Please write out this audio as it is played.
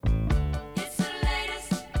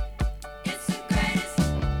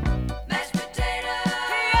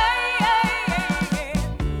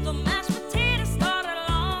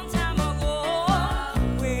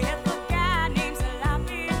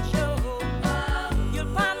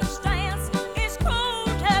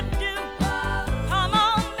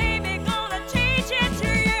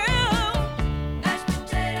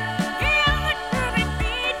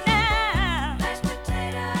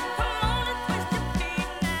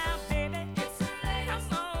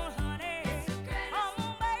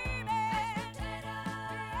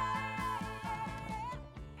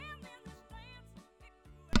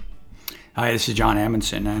Hi, this is John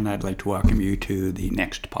Amundsen, and I'd like to welcome you to the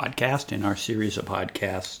next podcast in our series of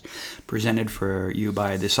podcasts presented for you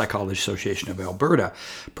by the Psychology Association of Alberta.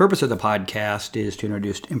 Purpose of the podcast is to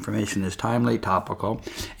introduce information that's timely, topical,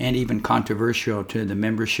 and even controversial to the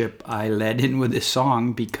membership. I led in with this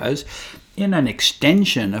song because in an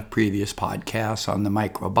extension of previous podcasts on the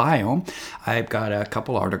microbiome, I've got a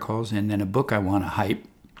couple articles and then a book I want to hype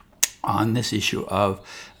on this issue of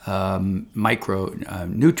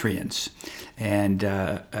micronutrients, and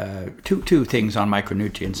two things on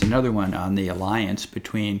micronutrients. Another one on the alliance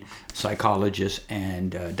between psychologists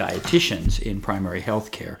and dietitians in primary health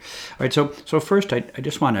care. All right, so first I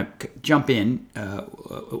just want to jump in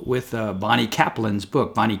with Bonnie Kaplan's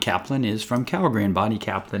book. Bonnie Kaplan is from Calgary, and Bonnie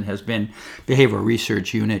Kaplan has been behavioral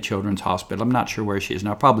research unit, Children's Hospital. I'm not sure where she is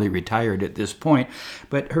now, probably retired at this point,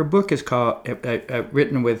 but her book is called,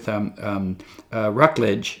 written with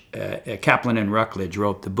Routledge. Kaplan and Routledge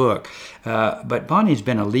wrote the book, but Bonnie's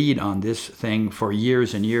been a lead on this thing for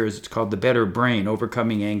years and years. It's called The Better Brain: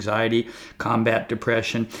 Overcoming Anxiety, Combat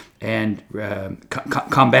Depression, and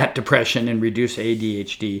Combat Depression and Reduce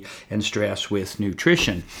ADHD and Stress with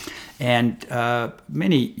Nutrition. And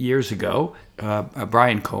many years ago,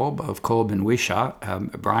 Brian Kolb of Kolb and Wishaw,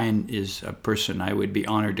 Brian is a person I would be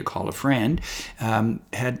honored to call a friend,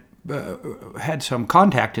 had some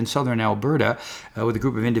contact in southern Alberta with a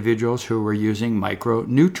group of individuals who were using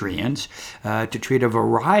micronutrients to treat a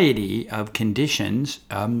variety of conditions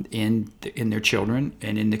in their children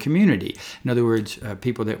and in the community. In other words,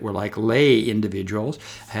 people that were like lay individuals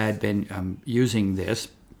had been using this.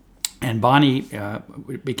 And Bonnie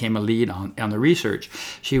became a lead on the research.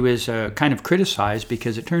 She was kind of criticized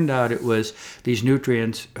because it turned out these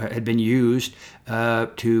nutrients had been used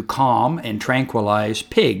to calm and tranquilize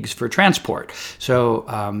pigs for transport. So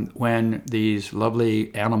when these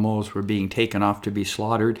lovely animals were being taken off to be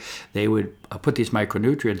slaughtered, they would put these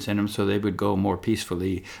micronutrients in them so they would go more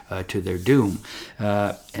peacefully to their doom.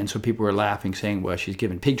 And so people were laughing, saying, well, she's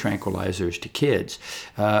giving pig tranquilizers to kids.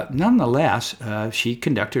 Nonetheless, she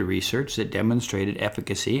conducted research that demonstrated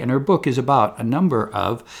efficacy, and her book is about a number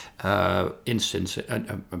of instances,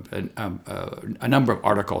 a number of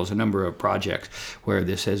articles, a number of projects where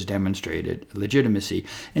this has demonstrated legitimacy.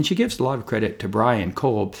 And she gives a lot of credit to Brian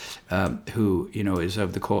Kolb, who is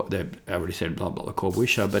of I already said blah blah Kolb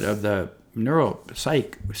Wishaw, but of the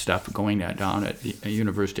neuropsych stuff going down at the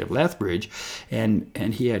University of Lethbridge, and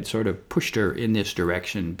he had sort of pushed her in this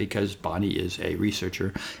direction because Bonnie is a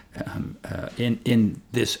researcher in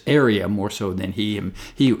this area more so than he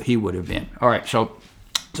would have been. All right, so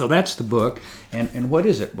that's the book, and what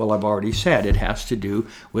is it? Well, I've already said it has to do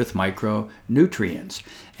with micronutrients.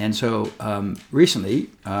 And so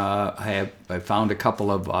recently I found a couple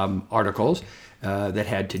of articles that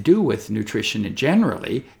had to do with nutrition and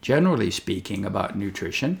generally speaking about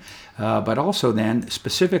nutrition, but also then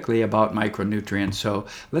specifically about micronutrients. So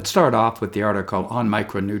let's start off with the article on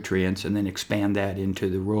micronutrients and then expand that into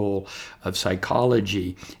the role of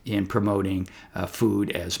psychology in promoting food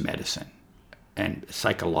as medicine and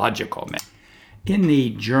psychological medicine. In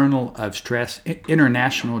the Journal of Stress,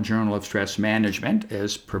 International Journal of Stress Management,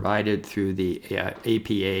 as provided through the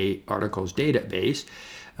APA articles database,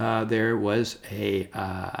 there was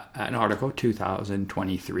an article,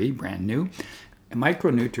 2023, brand new.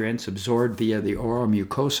 Micronutrients absorbed via the oral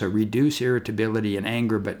mucosa reduce irritability and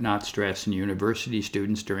anger but not stress in university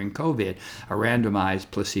students during COVID, a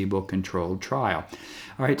randomized placebo-controlled trial.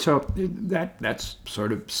 All right, so that's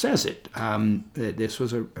sort of says it. This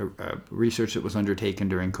was a research that was undertaken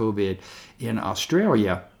during COVID in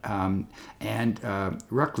Australia, and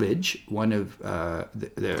Routledge, one of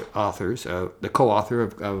the authors, the co-author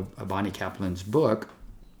of Bonnie Kaplan's book,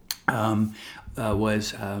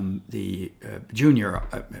 was the junior,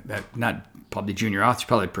 not probably junior author,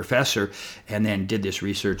 probably professor, and then did this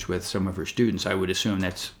research with some of her students. I would assume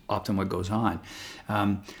that's often what goes on.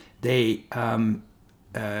 They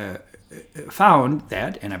found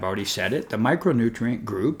that, and I've already said it, the micronutrient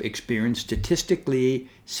group experienced statistically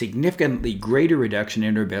significantly greater reduction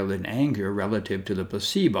in irritability and anger relative to the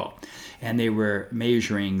placebo. And they were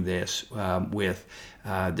measuring this with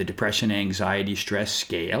the depression, anxiety, stress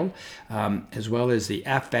scale, as well as the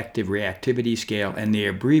affective reactivity scale and the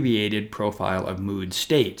abbreviated profile of mood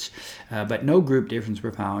states. But no group difference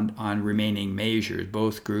were found on remaining measures.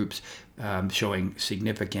 Both groups showing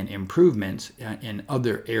significant improvements in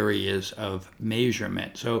other areas of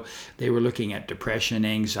measurement. So they were looking at depression,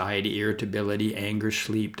 anxiety, irritability, anger,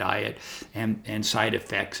 sleep, diet, and side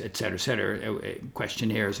effects, et cetera,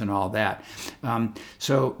 questionnaires and all that.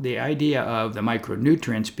 So the idea of the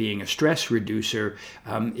micronutrients being a stress reducer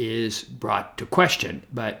is brought to question,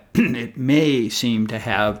 but it may seem to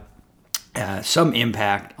have some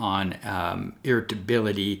impact on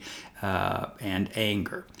irritability and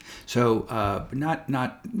anger. So not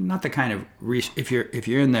the kind of if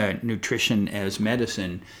you're in the nutrition as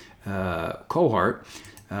medicine cohort,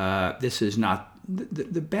 this is not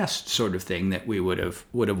the best sort of thing that we would have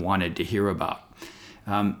wanted to hear about.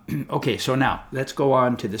 Okay, so now let's go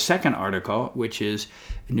on to the second article, which is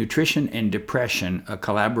Nutrition and Depression, a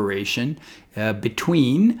collaboration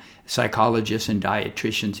between psychologists and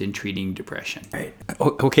dietitians in treating depression. Right.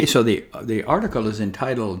 Okay, so the article is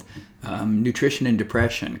entitled Nutrition and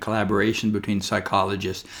Depression, collaboration between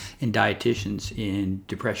psychologists and dietitians in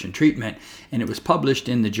depression treatment, and it was published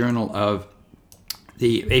in the Journal of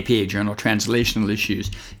the APA Journal, Translational Issues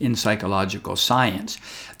in Psychological Science.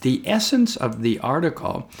 The essence of the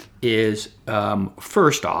article is,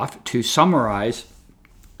 first off, to summarize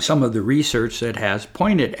some of the research that has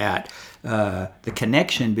pointed at the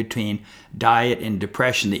connection between diet and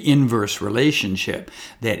depression, the inverse relationship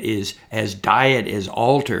that is, as diet is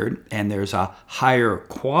altered and there's a higher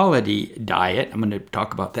quality diet, I'm going to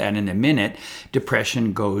talk about that in a minute,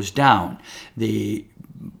 depression goes down. The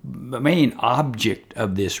main object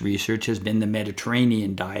of this research has been the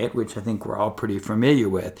Mediterranean diet, which I think we're all pretty familiar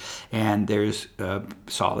with. And there's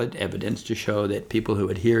solid evidence to show that people who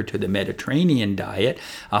adhere to the Mediterranean diet,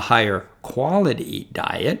 a higher quality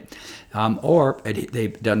diet, or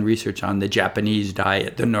they've done research on the Japanese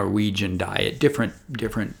diet, the Norwegian diet,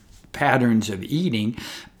 different patterns of eating,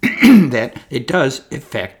 that it does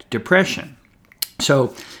affect depression.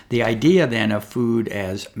 So the idea then of food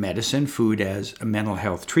as medicine, food as a mental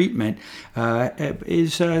health treatment,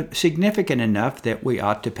 is significant enough that we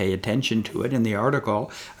ought to pay attention to it. And the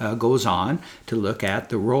article goes on to look at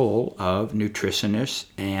the role of nutritionists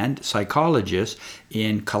and psychologists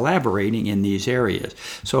in collaborating in these areas.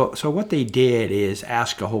 So what they did is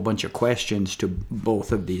ask a whole bunch of questions to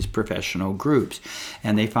both of these professional groups.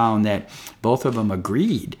 And they found that both of them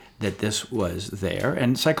agreed that this was there,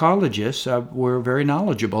 and psychologists were very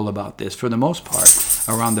knowledgeable about this for the most part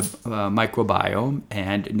around the microbiome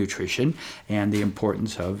and nutrition and the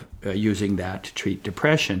importance of using that to treat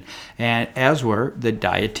depression, and as were the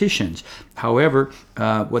dietitians. However,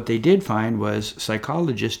 what they did find was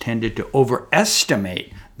psychologists tended to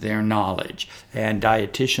overestimate their knowledge, and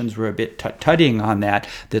dietitians were a bit tutting on that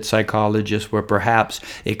psychologists were perhaps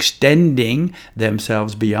extending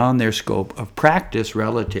themselves beyond their scope of practice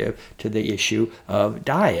relative to the issue of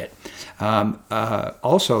diet.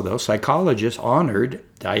 Also, though, psychologists honored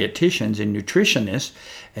dietitians and nutritionists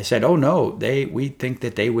and said, oh no, we think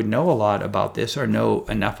that they would know a lot about this or know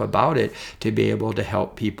enough about it to be able to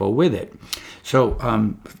help people with it.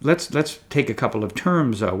 So let's take a couple of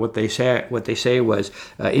terms. What they say was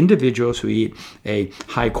individuals who eat a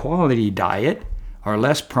high quality diet are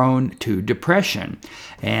less prone to depression.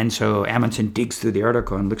 And so Amundsen digs through the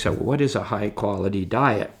article and looks at, well, what is a high quality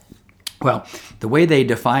diet? Well, the way they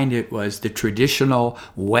defined it was the traditional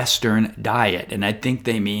Western diet, and I think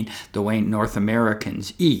they mean the way North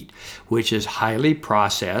Americans eat, which is highly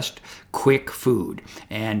processed, quick food,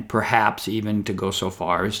 and perhaps even to go so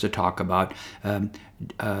far as to talk about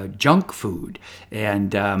junk food.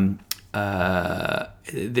 And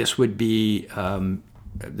this would be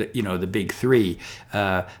the big three,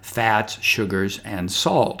 fats, sugars, and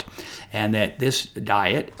salt. And that this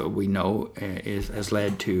diet, we know, has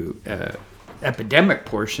led to epidemic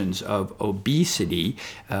portions of obesity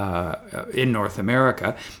in North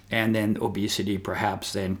America, and then obesity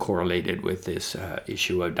perhaps then correlated with this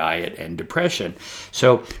issue of diet and depression.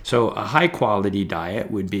 So a high quality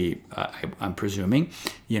diet would be, I'm presuming,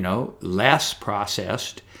 less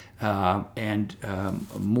processed and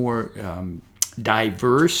more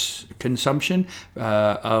diverse consumption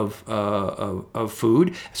of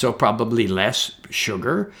food, so probably less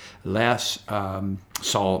sugar, less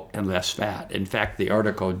salt, and less fat. In fact, the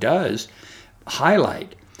article does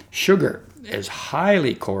highlight sugar as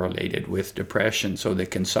highly correlated with depression, so the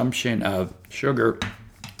consumption of sugar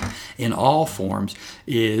in all forms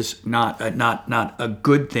is not a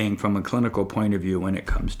good thing from a clinical point of view when it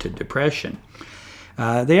comes to depression.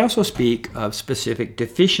 They also speak of specific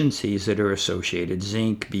deficiencies that are associated,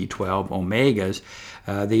 zinc, B12, omegas.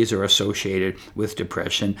 These are associated with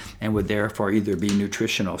depression and would therefore either be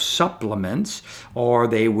nutritional supplements or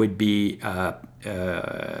they would be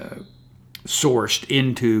sourced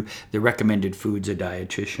into the recommended foods a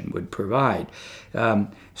dietitian would provide. The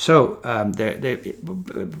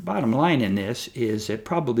bottom line in this is that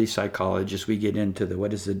probably psychologists, we get into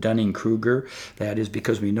what is the Dunning-Kruger. That is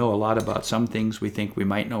because we know a lot about some things, we think we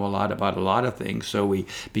might know a lot about a lot of things, so we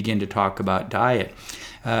begin to talk about diet.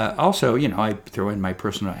 Also, I throw in my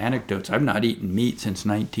personal anecdotes. I've not eaten meat since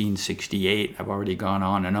 1968. I've already gone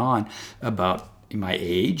on and on about my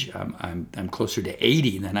age. I'm closer to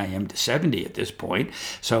 80 than I am to 70 at this point.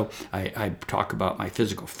 So I talk about my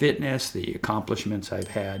physical fitness, the accomplishments I've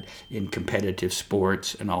had in competitive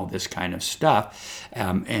sports, and all this kind of stuff.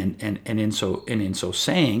 And in so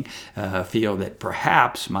saying, feel that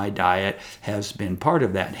perhaps my diet has been part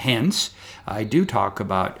of that. Hence, I do talk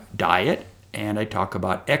about diet, and I talk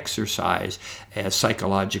about exercise as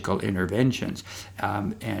psychological interventions.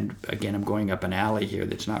 And again, I'm going up an alley here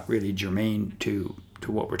that's not really germane to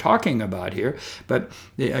what we're talking about here. But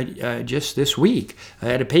just this week, I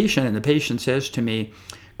had a patient, and the patient says to me,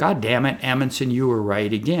 "God damn it, Amundsen, you were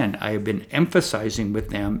right again. I have been emphasizing with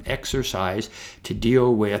them exercise to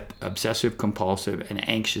deal with obsessive compulsive and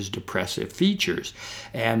anxious depressive features."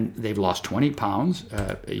 And they've lost 20 pounds.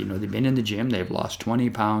 They've been in the gym, they've lost 20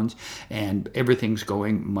 pounds, and everything's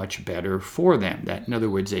going much better for them. That, in other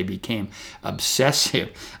words, they became obsessive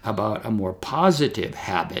about a more positive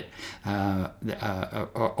habit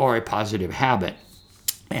or a positive habit.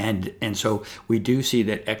 And so we do see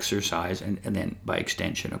that exercise, and then by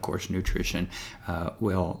extension, of course, nutrition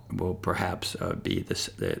will perhaps be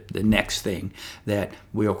the next thing that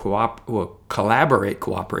we'll collaborate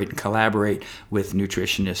with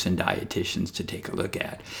nutritionists and dietitians to take a look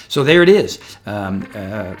at. So there it is,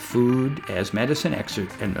 food as medicine,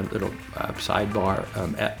 and a little sidebar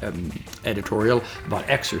editorial about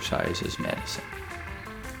exercise as medicine.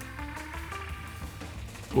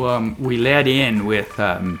 We led in with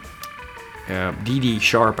Dee Dee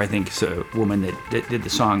Sharp, I think is a woman that did the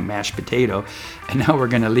song Mashed Potato, and now we're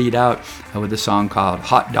going to lead out with a song called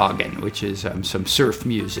Hot Doggin', which is some surf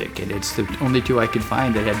music, and it's the only two I could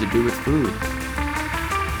find that had to do with food.